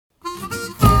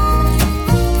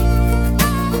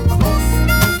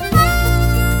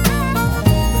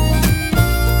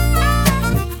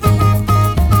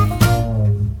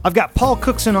I've got Paul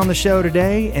Cookson on the show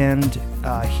today, and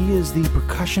he is the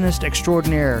percussionist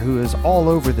extraordinaire who is all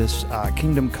over this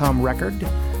Kingdom Come record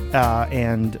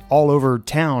and all over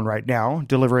town right now,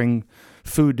 delivering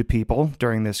food to people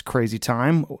during this crazy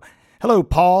time. Hello,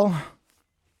 Paul.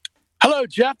 Hello,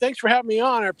 Jeff. Thanks for having me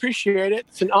on. I appreciate it.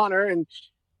 It's an honor. And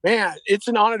man, it's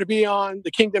an honor to be on the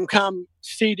Kingdom Come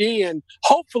CD, and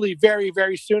hopefully very,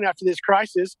 very soon after this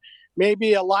crisis,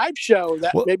 maybe a live show,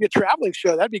 maybe a traveling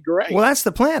show. That'd be great. Well, that's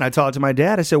the plan. I talked to my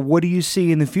dad. I said, what do you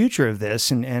see in the future of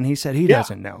this? And he said he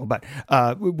doesn't know. But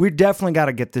we definitely got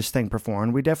to get this thing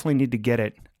performed. We definitely need to get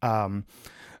it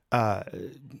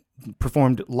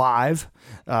performed live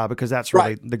because that's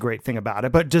really the great thing about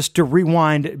it. But just to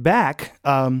rewind back,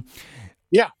 a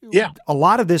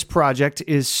lot of this project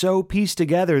is so pieced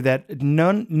together that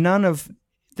none of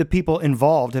the people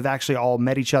involved have actually all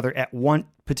met each other at one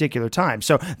particular time.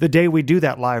 So the day we do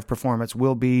that live performance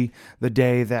will be the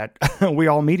day that we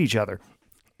all meet each other.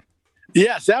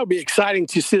 Yes, that would be exciting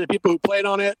to see the people who played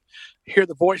on it, hear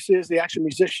the voices, the actual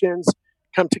musicians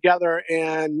come together.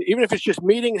 And even if it's just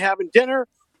meeting and having dinner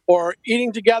or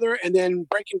eating together and then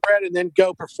breaking bread and then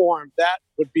go perform, that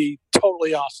would be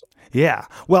totally awesome. Yeah.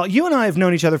 Well, you and I have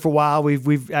known each other for a while.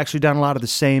 We've actually done a lot of the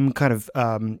same kind of,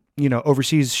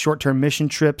 overseas short-term mission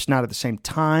trips, not at the same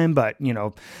time, but,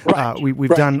 we've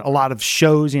done a lot of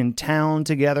shows in town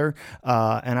together.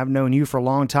 And I've known you for a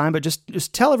long time, but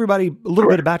just tell everybody a little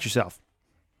bit about yourself.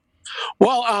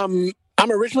 Well,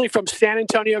 I'm originally from San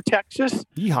Antonio, Texas.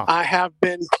 Yeehaw. I have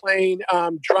been playing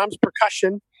drums,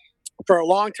 percussion for a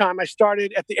long time. I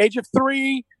started at the age of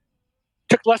 3,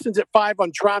 took lessons at 5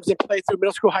 on drums and played through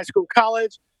middle school, high school, and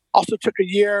college. Also took a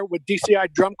year with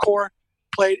DCI Drum Corps,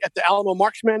 played at the Alamo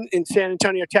Marksman in San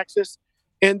Antonio, Texas,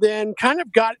 and then kind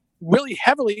of got really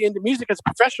heavily into music as a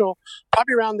professional,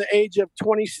 probably around the age of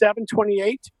 27,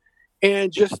 28,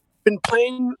 and just been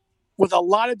playing with a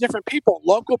lot of different people,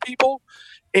 local people,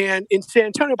 and in San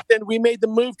Antonio. But then we made the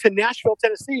move to Nashville,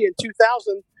 Tennessee in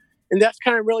 2000, and that's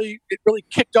kind of really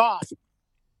kicked off.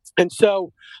 And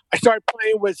so I started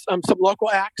playing with some local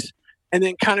acts, and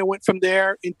then kind of went from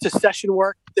there into session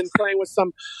work, then playing with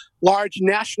some large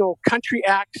national country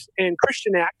acts and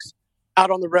Christian acts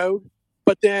out on the road.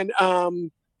 But then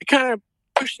it kind of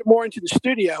pushed it more into the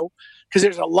studio because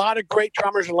there's a lot of great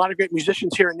drummers and a lot of great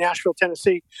musicians here in Nashville,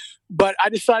 Tennessee. But I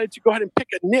decided to go ahead and pick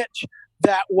a niche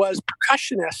that was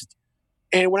percussionist.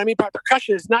 And what I mean by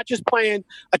percussion is not just playing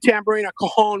a tambourine, a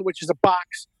cajon, which is a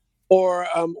box, or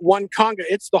one conga.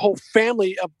 It's the whole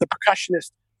family of the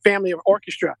percussionist family of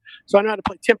orchestra. So I know how to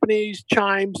play timpanis,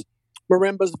 chimes,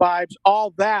 marimbas, vibes,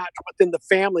 all that within the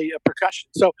family of percussion.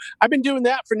 So I've been doing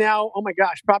that for now, oh my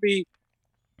gosh, probably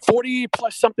 40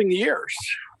 plus something years.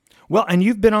 Well, and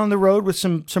you've been on the road with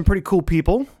some pretty cool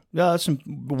people, some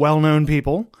well-known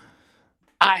people.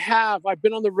 I have. I've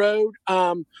been on the road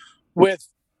with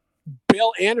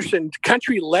Bill Anderson,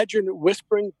 country legend,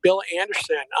 whispering Bill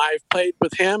Anderson. I've played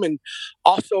with him, and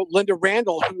also Linda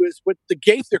Randall, who is with the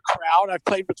Gaither crowd. I've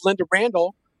played with Linda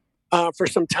Randall for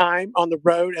some time on the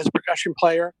road as a percussion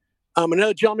player.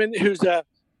 Another gentleman who's a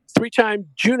 3-time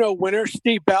Juno winner,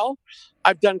 Steve Bell.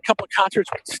 I've done a couple of concerts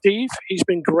with Steve. He's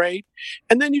been great.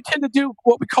 And then you tend to do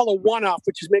what we call a one-off,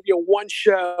 which is maybe a one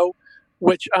show,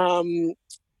 which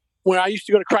when I used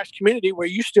to go to Christ Community, where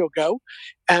you still go,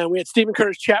 and we had Stephen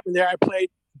Curtis Chapman there. I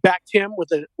backed him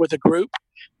with a group,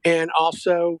 and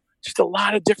also just a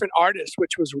lot of different artists,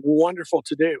 which was wonderful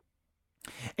to do.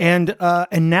 And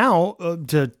now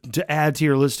to add to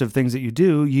your list of things that you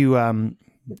do, you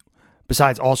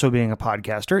besides also being a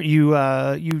podcaster,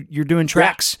 you're doing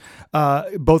tracks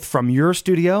both from your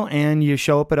studio and you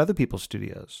show up at other people's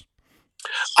studios.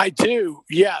 I do,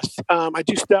 yes. I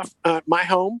do stuff at my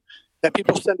home that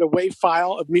people send a WAV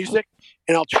file of music,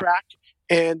 and I'll track,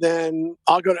 and then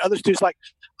I'll go to other studios. Like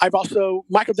I've also,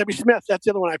 Michael W. Smith, that's the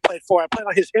other one I played for. I played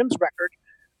on his hymns record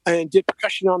and did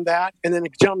percussion on that. And then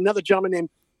another gentleman named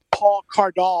Paul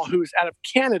Cardall, who's out of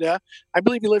Canada. I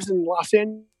believe he lives in Los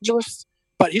Angeles,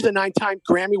 but he's a 9-time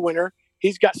Grammy winner.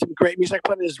 He's got some great music. I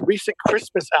played on his recent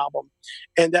Christmas album,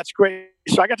 and that's great.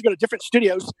 So I got to go to different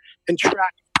studios and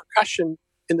track percussion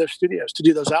in those studios to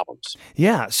do those albums.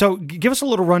 Yeah. So give us a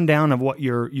little rundown of what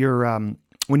your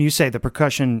when you say the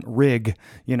percussion rig,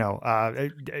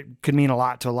 it could mean a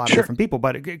lot to a lot of different people,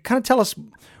 but kind of tell us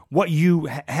what you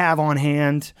have on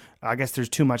hand. I guess there's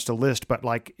too much to list, but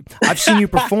like I've seen you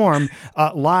perform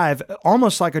live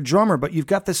almost like a drummer, but you've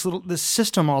got this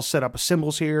system all set up,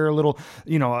 cymbals here, a little,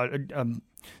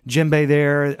 djembe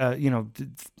there,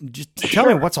 just tell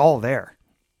me what's all there.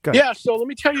 Yeah. So let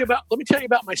me tell you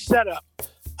about my setup.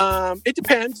 It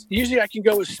depends. Usually I can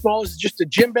go as small as just a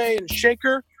djembe and a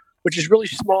shaker, which is really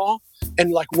small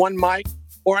and like one mic,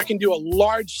 or I can do a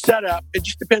large setup. It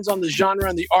just depends on the genre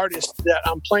and the artist that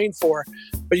I'm playing for.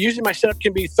 But usually my setup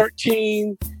can be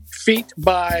 13 feet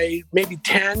by maybe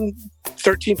 10,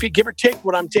 13 feet, give or take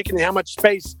what I'm taking and how much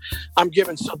space I'm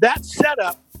given. So that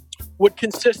setup would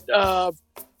consist of,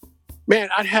 man,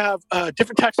 I'd have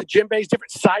different types of djembes,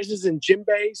 different sizes in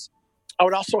djembes. I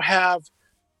would also have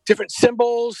different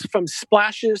cymbals, from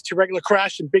splashes to regular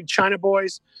crash and big China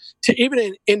boys, to even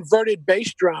an inverted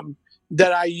bass drum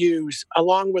that I use,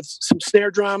 along with some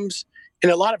snare drums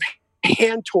and a lot of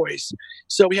hand toys.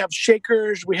 So we have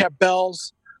shakers, we have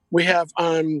bells, we have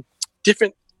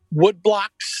different wood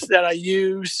blocks that I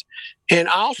use. And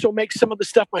I also make some of the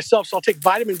stuff myself. So I'll take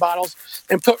vitamin bottles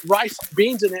and put rice and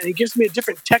beans in it, and it gives me a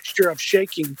different texture of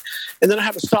shaking. And then I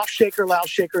have a soft shaker, loud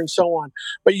shaker, and so on.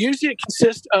 But usually it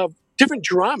consists of different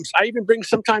drums. I even bring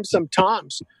sometimes some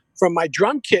toms from my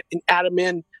drum kit and add them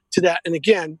in to that. And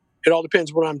again, it all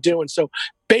depends what I'm doing. So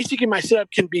basically my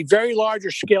setup can be very large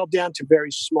or scaled down to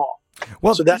very small.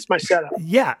 Well, so that's my setup.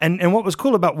 Yeah, and what was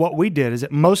cool about what we did is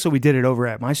that mostly we did it over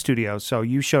at my studio. So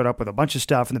you showed up with a bunch of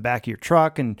stuff in the back of your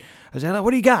truck, and I said,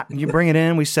 "What do you got?" And you bring it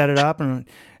in, we set it up, and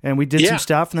we did some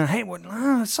stuff, and then,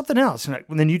 hey, something else. And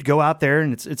then you'd go out there,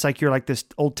 and it's like you're like this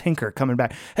old tinker coming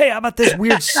back. Hey, how about this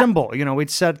weird cymbal? We'd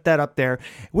set that up there,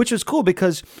 which was cool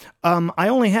because I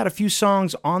only had a few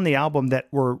songs on the album that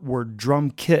were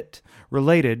drum kit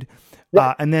related.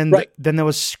 And then then there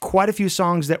was quite a few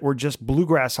songs that were just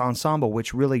bluegrass ensemble,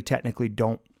 which really technically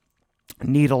don't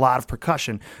need a lot of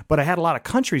percussion. But I had a lot of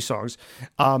country songs,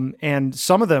 and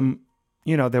some of them,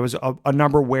 there was a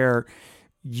number where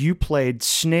you played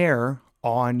snare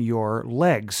on your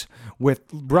legs with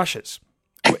brushes.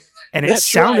 And it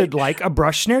sounded like a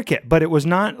brush snare kit, but it was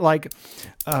not like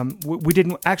we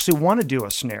didn't actually want to do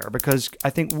a snare because I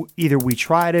think either we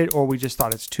tried it or we just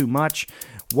thought it's too much.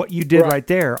 What you did right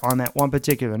there on that one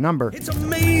particular number. It's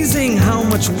amazing how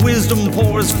much wisdom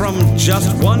pours from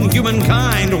just one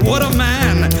humankind. What a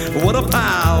man, what a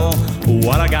pal,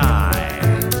 what a guy.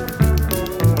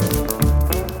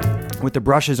 With the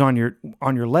brushes on your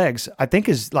legs, I think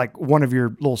is like one of your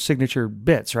little signature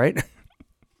bits, right?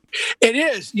 It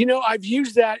is. I've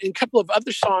used that in a couple of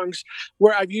other songs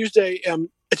where I've used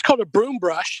it's called a broom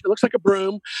brush. It looks like a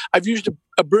broom. I've used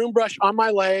a broom brush on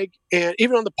my leg, and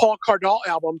even on the Paul Cardall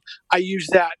album, I use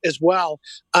that as well.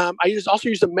 I also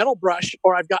use a metal brush,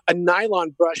 or I've got a nylon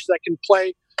brush that can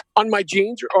play on my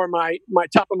jeans or my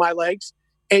top of my legs,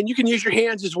 and you can use your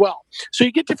hands as well. So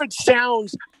you get different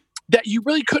sounds that you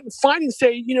really couldn't find and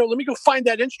say, let me go find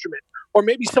that instrument, or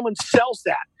maybe someone sells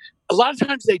that. A lot of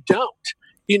times they don't.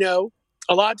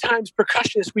 A lot of times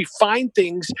percussionists, we find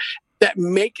things that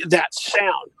make that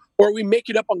sound, or we make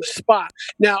it up on the spot.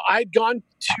 Now, I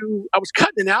was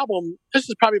cutting an album. This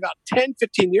is probably about 10,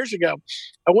 15 years ago.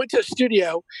 I went to a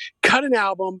studio, cut an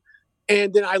album,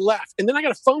 and then I left. And then I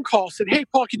got a phone call, said, "Hey,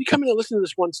 Paul, can you come in and listen to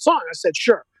this one song?" I said,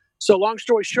 "Sure." So long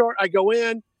story short, I go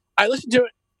in, I listen to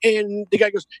it, and the guy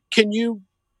goes, "Can you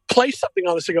play something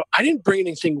on this?" I go, "I didn't bring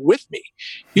anything with me.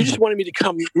 You just wanted me to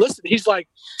come listen." He's like,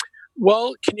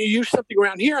 "Well, can you use something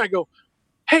around here?" I go,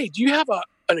 "Hey, do you have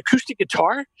an acoustic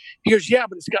guitar?" He goes, "Yeah,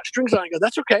 but it's got strings on it." I go,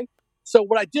 "That's okay." So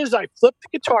what I did is I flipped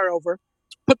the guitar over,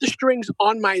 put the strings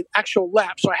on my actual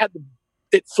lap. So I had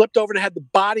it flipped over, and I had the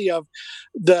body of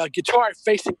the guitar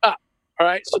facing up. All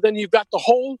right. So then you've got the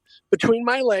hole between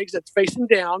my legs that's facing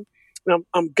down, and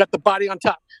I'm got the body on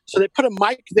top. So they put a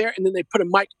mic there, and then they put a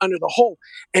mic under the hole.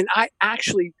 And I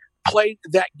actually played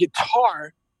that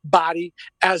guitar body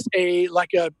as a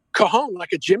cajon,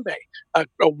 like a djembe,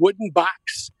 a wooden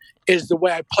box is the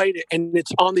way I played it, and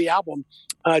it's on the album.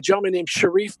 A gentleman named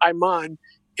Sharif Iman,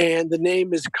 and the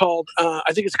name is called, I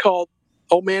think it's called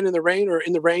 "Old Man in the Rain" or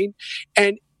 "In the Rain,"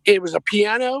 and it was a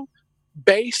piano,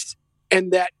 bass,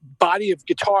 and that body of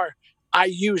guitar I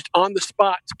used on the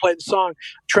spot to play the song,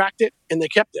 tracked it, and they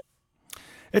kept it.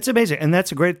 It's amazing. And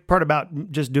that's a great part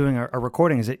about just doing a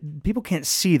recording is that people can't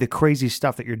see the crazy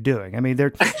stuff that you're doing. I mean,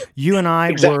 you and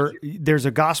I there's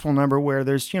a gospel number where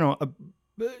there's,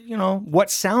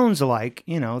 what sounds like,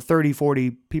 30,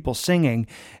 40 people singing,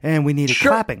 and we needed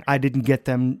clapping. I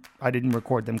didn't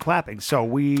record them clapping. So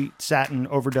we sat and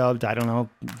overdubbed, I don't know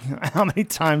how many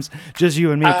times, just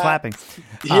you and me clapping.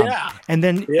 And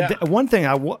then one thing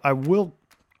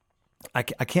I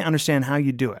can't understand how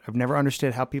you do it. I've never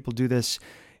understood how people do this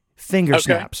finger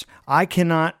snaps. I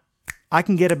can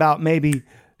get about maybe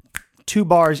 2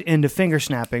 bars into finger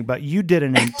snapping, but you did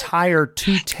an entire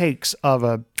 2 takes of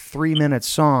a 3-minute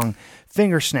song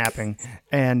finger snapping,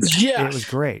 and it was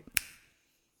great.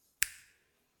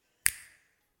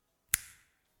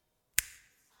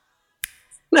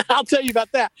 I'll tell you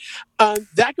about that.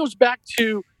 That goes back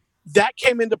to that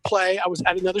came into play. I was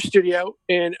at another studio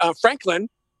in Franklin,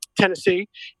 Tennessee,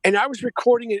 and I was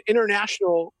recording an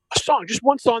international song, just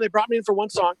one song. They brought me in for one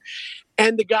song,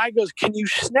 and the guy goes, "Can you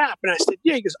snap?" And I said,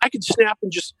 "Yeah." He goes, "I can snap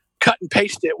and just cut and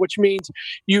paste it," which means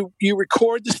you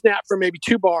record the snap for maybe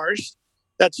 2 bars.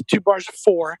 That's 2 bars of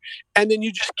 4, and then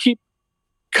you just keep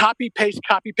copy paste,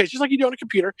 just like you do on a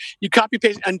computer. You copy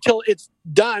paste until it's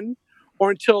done,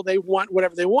 or until they want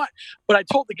whatever they want. But I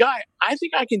told the guy, I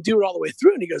think I can do it all the way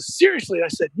through. And he goes, "Seriously?" And I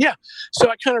said, "Yeah." So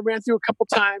I kind of ran through a couple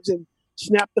times and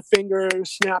snapped the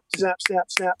fingers, snap,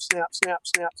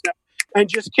 and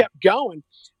just kept going.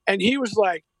 And he was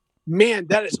like, "Man,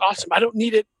 that is awesome. I don't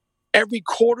need it every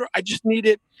quarter. I just need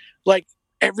it like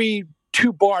every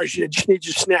 2 bars. You just need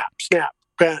to snap.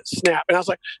 And I was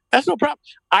like, "That's no problem."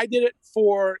 I did it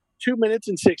for 2 minutes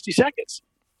and 60 seconds.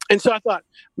 And so I thought,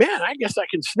 man, I guess I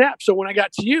can snap. So when I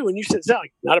got to you and you said,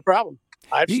 "Zach, not a problem.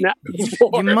 I've snapped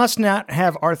before." You must not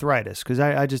have arthritis, because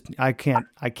I can't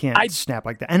snap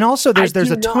like that. And also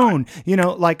there's a tone,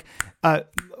 like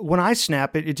when I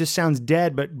snap it just sounds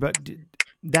dead, but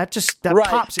that right.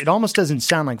 Pops. It almost doesn't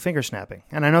sound like finger snapping.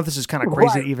 And I know this is kind of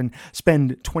crazy to even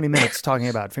spend 20 minutes talking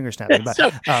about finger snapping, but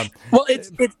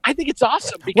I think it's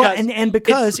awesome because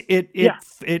because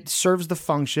it serves the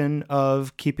function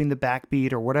of keeping the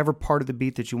backbeat or whatever part of the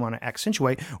beat that you want to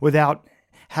accentuate without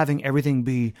having everything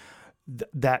be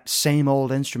that same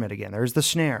old instrument again. There's the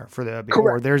snare for the beat,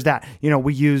 or there's that.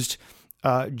 We used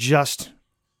just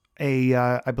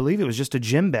I believe it was just a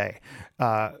djembe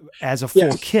as a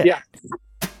full kit. Yeah.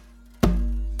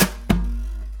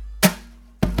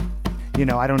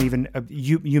 I don't even,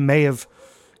 you may have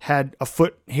had a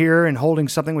foot here and holding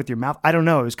something with your mouth. I don't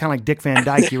know. It was kind of like Dick Van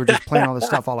Dyke. You were just playing all this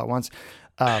stuff all at once.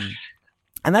 And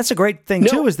that's a great thing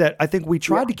too, is that I think we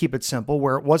tried to keep it simple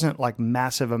where it wasn't like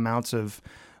massive amounts of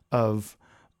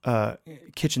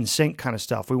kitchen sink kind of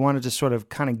stuff. We wanted to sort of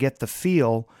kind of get the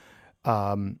feel,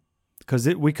 because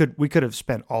we could have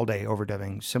spent all day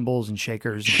overdubbing cymbals and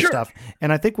shakers and stuff.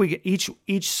 And I think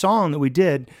each song that we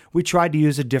did, we tried to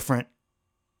use a different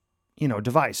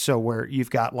device. So where you've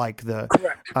got like the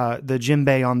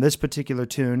djembe on this particular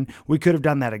tune, we could have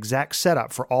done that exact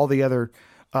setup for all the other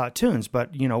tunes,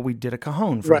 but we did a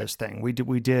cajon for this thing. We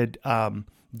did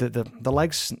the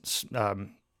legs,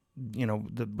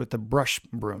 with the brush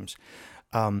brooms.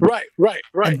 Right.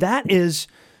 And that is,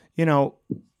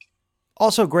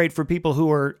 also great for people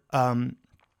who are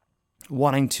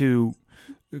wanting to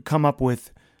come up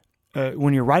with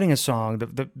when you're writing a song.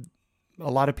 A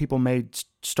lot of people may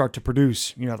start to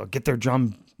produce. They'll get their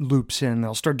drum loops in.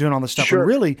 They'll start doing all this stuff. Sure. And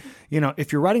really,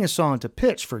 if you're writing a song to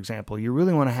pitch, for example, you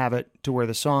really want to have it to where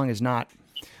the song is not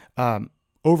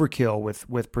overkill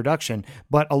with production,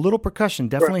 but a little percussion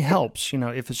definitely helps.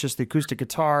 If it's just the acoustic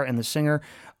guitar and the singer,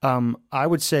 I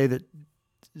would say that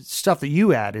stuff that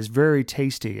you add is very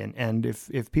tasty, and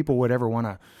if people would ever want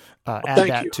to add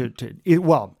that to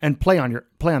and play on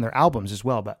their albums as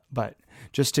well, but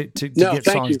just to get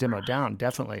songs demoed down,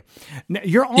 definitely. Now,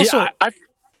 you're also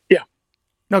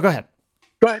No, go ahead.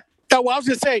 Oh, well, I was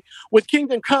going to say with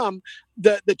Kingdom Come,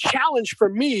 the challenge for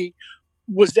me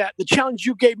was that the challenge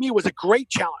you gave me was a great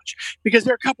challenge, because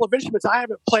there are a couple of instruments I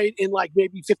haven't played in like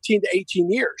maybe 15 to 18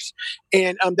 years.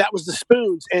 And that was the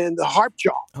spoons and the harp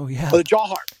jaw. Oh, yeah. Or the jaw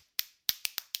harp.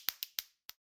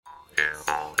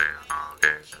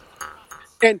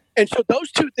 And so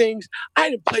those two things I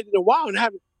hadn't played in a while and I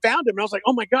haven't found them. And I was like,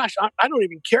 oh my gosh, I don't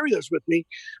even carry those with me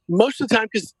most of the time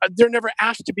because they're never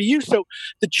asked to be used. So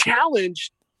the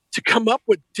challenge to come up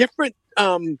with different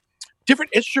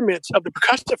instruments of the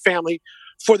percussive family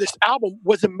for this album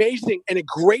was amazing and a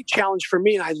great challenge for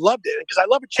me. And I loved it because I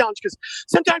love a challenge, because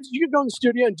sometimes you can go in the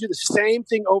studio and do the same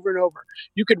thing over and over.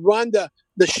 You could run the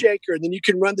shaker, then you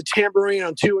can run the tambourine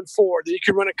on 2 and 4, then you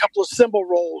can run a couple of cymbal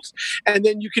rolls, and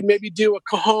then you can maybe do a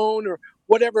cajon or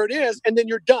whatever it is, and then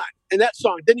you're done. And that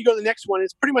song, then you go to the next one.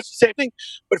 It's pretty much the same thing.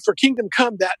 But for Kingdom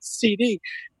Come, that CD,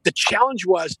 the challenge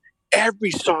was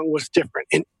every song was different,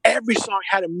 and every song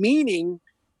had a meaning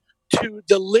to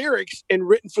the lyrics and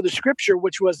written for the scripture,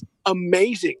 which was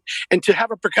amazing. And to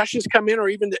have a percussionist come in, or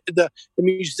even the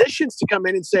musicians to come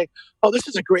in and say, oh, this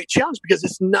is a great challenge, because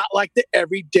it's not like the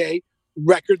everyday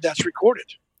record that's recorded.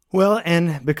 Well,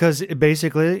 and because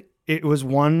it was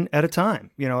one at a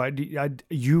time.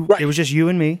 It was just you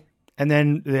and me. And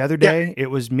then the other day it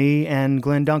was me and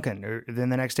Glenn Duncan. Or then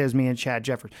the next day it was me and Chad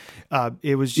Jeffers.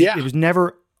 It was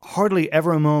never, hardly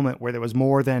ever a moment where there was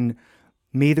more than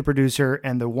me, the producer,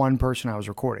 and the one person I was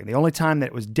recording. The only time that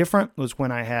it was different was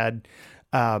when I had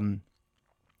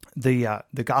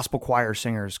the gospel choir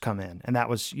singers come in, and that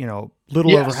was,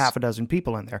 little over half a dozen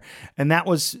people in there. And that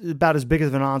was about as big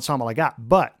of an ensemble I got.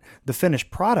 But the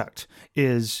finished product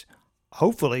is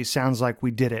hopefully sounds like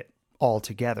we did it all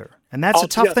together. And that's a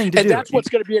tough thing to do. And that's what's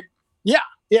going to be and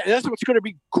that's what's going to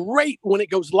be great when it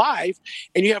goes live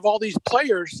and you have all these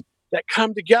players that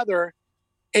come together,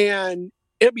 and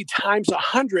it'll be times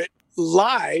 100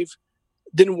 live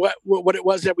than what it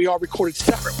was that we all recorded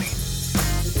separately.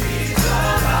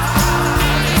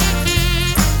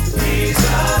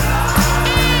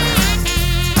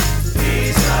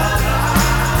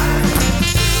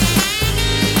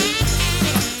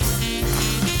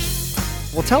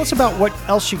 Well, tell us about what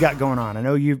else you got going on. I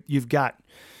know you've got,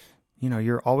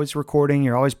 you're always recording,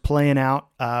 you're always playing out,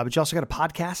 but you also got a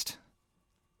podcast.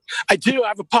 I do. I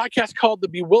have a podcast called The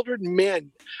Bewildered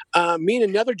Men. Me and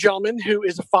another gentleman who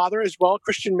is a father as well, a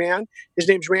Christian man. His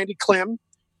name's Randy Clem.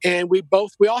 And we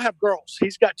all have girls.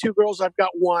 He's got 2 girls. I've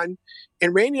got 1.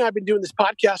 And Randy and I have been doing this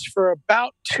podcast for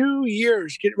about 2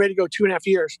 years, getting ready to go 2.5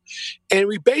 years. And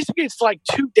it's like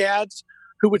 2 dads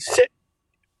who would sit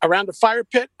around a fire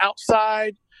pit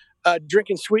outside,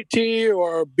 drinking sweet tea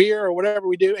or beer or whatever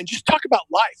we do, and just talk about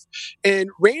life. And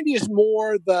Randy is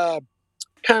more the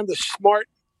kind of the smart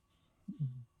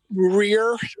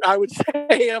rear, I would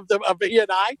say, of he and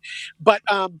I. But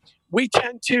we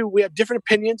have different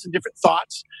opinions and different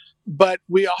thoughts, but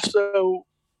we also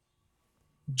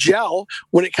gel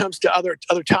when it comes to other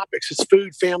topics. It's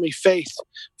food, family, faith,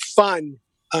 fun,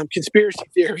 conspiracy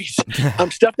theories,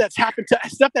 stuff that's happened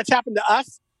to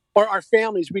us or our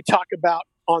families. We talk about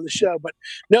on the show. But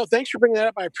no, thanks for bringing that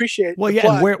up. I appreciate it. Well,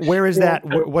 yeah. And where is that?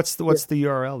 What's the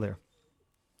URL there?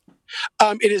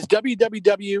 It is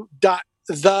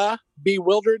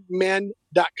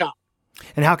www.thebewilderedmen.com.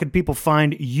 And how can people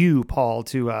find you, Paul,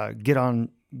 to get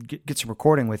some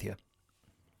recording with you?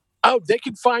 Oh, they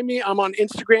can find me. I'm on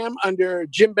Instagram under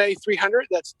Jimbe300.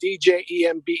 That's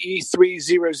DJEMBE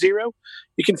 300.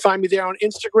 You can find me there on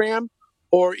Instagram,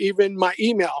 or even my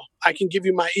email. I can give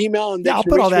you my email, and I'll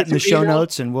put all that in the show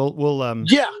notes, and we'll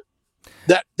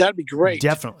that'd be great.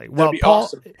 Definitely. Well, Paul,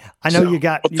 awesome. I know you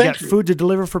got food to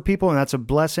deliver for people, and that's a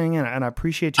blessing, and I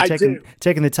appreciate you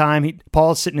taking the time.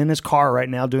 Paul's sitting in his car right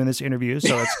now doing this interview,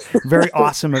 so it's very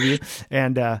awesome of you.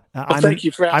 And thank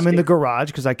you for asking. I'm in the garage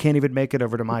because I can't even make it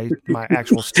over to my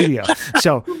actual studio.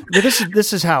 So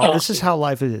this is how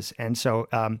life is. And so,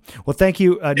 well, thank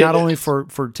you not only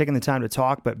for taking the time to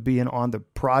talk, but being on the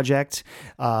project.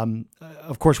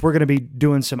 Of course, we're going to be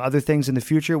doing some other things in the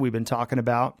future. We've been talking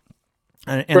about.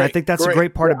 And I think that's a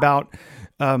great part about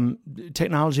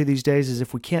technology these days is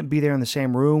if we can't be there in the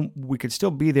same room, we could still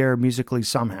be there musically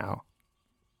somehow.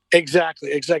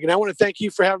 Exactly. And I want to thank you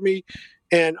for having me,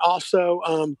 and also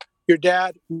your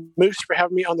dad, Moose, for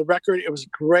having me on the record. It was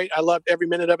great. I loved every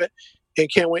minute of it, and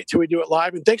can't wait till we do it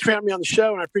live. And thanks for having me on the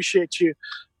show, and I appreciate you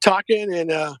talking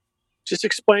and just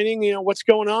explaining, what's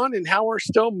going on and how we're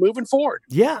still moving forward.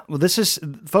 Yeah. Well, this is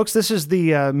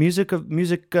the music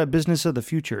business of the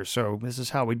future. So this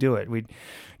is how we do it. We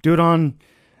do it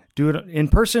in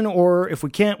person, or if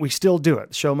we can't, we still do it.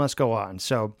 The show must go on.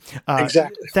 So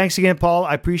exactly. Thanks again, Paul.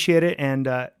 I appreciate it. And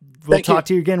we'll talk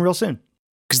to you again real soon.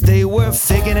 'Cause they were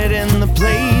faking it in the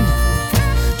plate,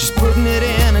 just putting it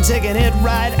in and taking it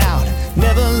right out,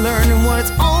 never learning what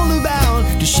it's all about,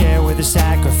 to share with a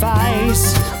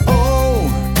sacrifice. Oh,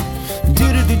 do,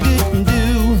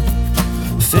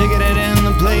 figured it in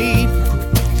the plate,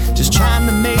 just trying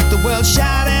to make the world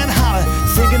shout and holler,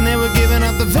 thinking they were giving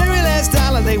up the very last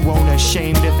dollar. They weren't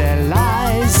ashamed of their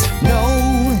lies, no.